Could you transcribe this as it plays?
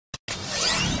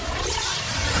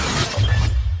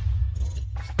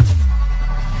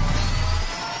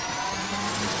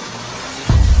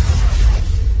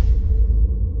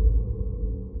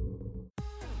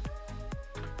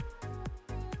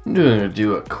I'm gonna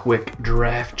do a quick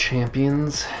draft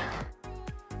champions.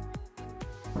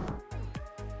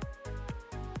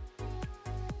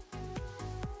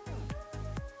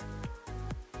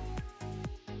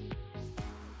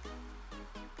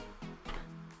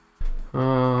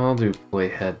 I'll do play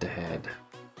head to head.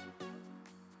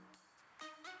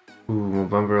 Ooh,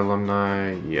 November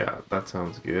alumni. Yeah, that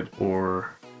sounds good.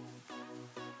 Or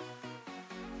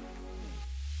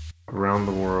around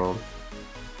the world.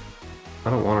 I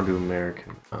don't want to do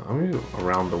American. I'm gonna do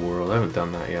around the world. I haven't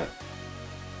done that yet.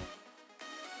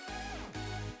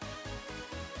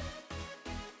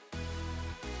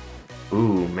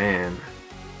 Ooh, man.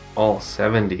 All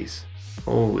 70s.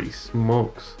 Holy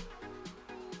smokes.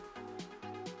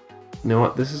 You know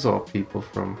what? This is all people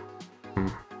from...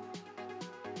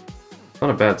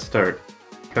 Not a bad start.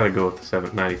 Gotta go with the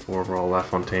 794 overall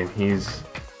LaFontaine. He's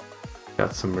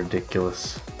got some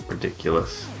ridiculous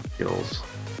skills.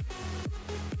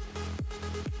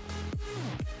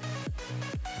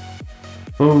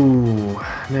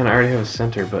 Oh, man, I already have a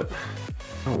center, but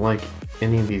I don't like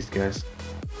any of these guys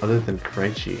other than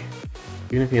Krejci.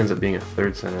 Even if he ends up being a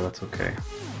third center, that's okay.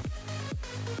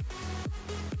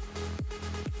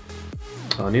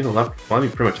 I need a left. Well, I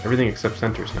need pretty much everything except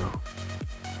centers now.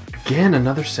 Again,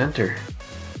 another center.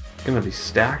 Gonna be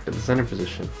stacked at the center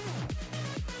position.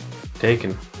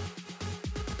 Taken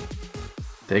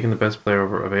the best player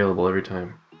available every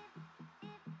time.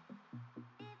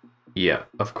 Yeah,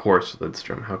 of course,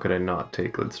 Lidstrom. How could I not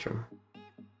take Lidstrom?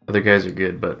 Other guys are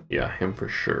good, but yeah, him for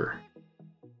sure.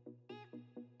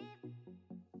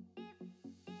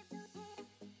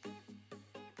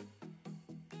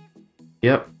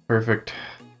 Yep, perfect.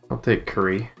 I'll take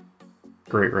Curry.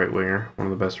 Great right winger. One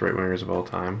of the best right wingers of all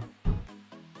time.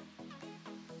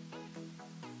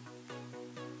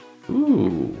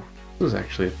 Ooh, this is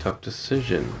actually a tough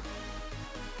decision.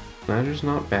 Snyder's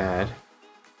not bad.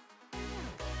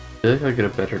 I feel like I'll get a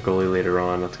better goalie later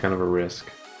on. That's kind of a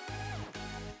risk.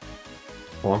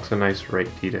 Walk's a nice right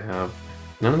D to have.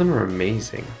 None of them are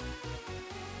amazing.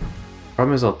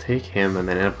 Problem is I'll take him and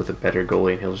then end up with a better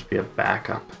goalie and he'll just be a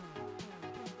backup.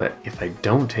 But if I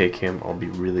don't take him, I'll be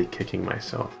really kicking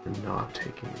myself for not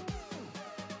taking him.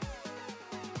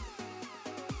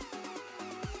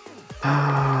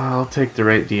 I'll take the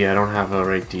right D. I don't have a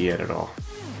right D yet at all.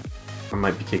 I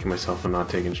might be kicking myself for not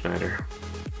taking Schneider.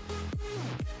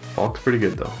 Falk's pretty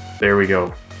good though. There we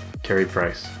go. Carey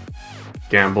Price.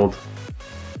 Gambled.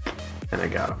 And I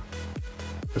got him.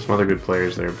 There's some other good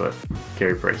players there, but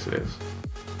Carey Price it is.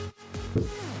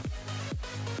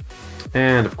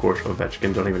 And of course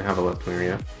Ovechkin. Don't even have a left winger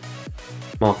yet.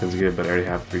 Malkin's good, but I already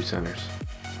have 3 centers.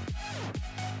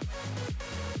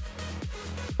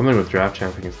 Something with draft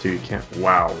champions too, you can't...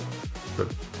 Wow.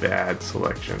 The bad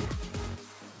selection.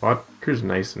 Botker's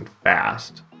nice and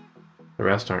fast. The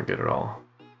rest aren't good at all.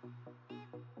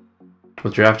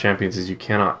 With draft champions is you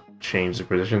cannot change the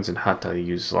positions. In Hata you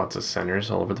use lots of centers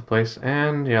all over the place.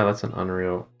 And yeah, that's an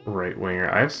unreal right winger.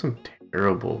 I have some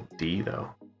terrible D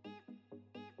though.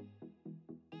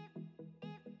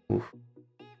 Oof.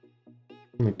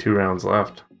 Only 2 rounds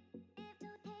left.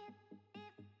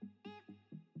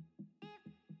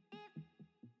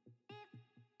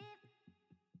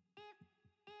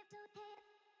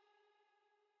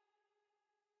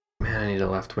 Man, I need a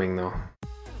left wing though.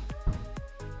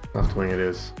 Left wing it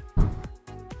is.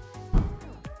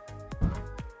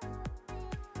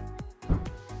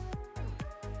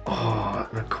 Oh,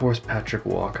 and of course Patrick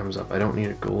Waugh comes up. I don't need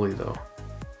a goalie though.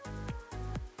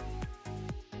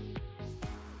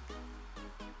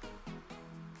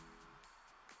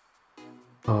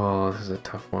 Oh, this is a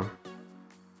tough one.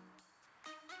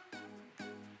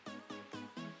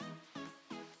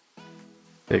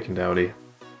 Taking Doughty.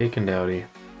 Taking Doughty.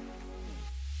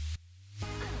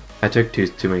 I took too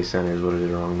many centers. What I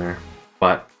did wrong there.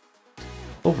 But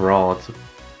overall, it's a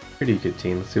pretty good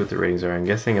team. Let's see what the ratings are. I'm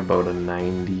guessing about a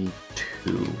 92.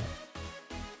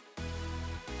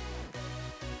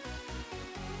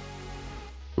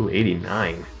 Ooh,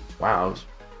 89. Wow, I was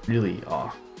really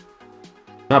off.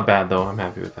 Not bad though. I'm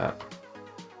happy with that.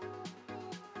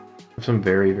 I have some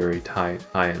very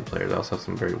high-end players. I also have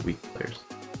some very weak players.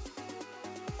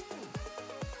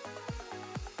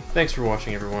 Thanks for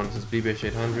watching, everyone. This is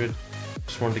BBH800.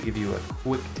 Just wanted to give you a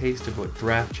quick taste of what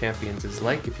Draft Champions is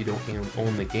like if you don't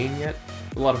own the game yet.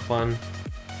 It's a lot of fun.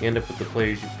 You end up with the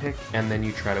players you pick, and then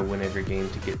you try to win every game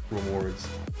to get rewards.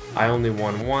 I only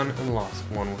won 1 and lost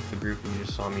 1 with the group you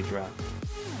just saw me draft.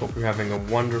 Hope you're having a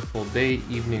wonderful day,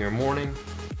 evening, or morning,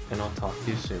 and I'll talk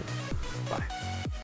to you soon. Bye.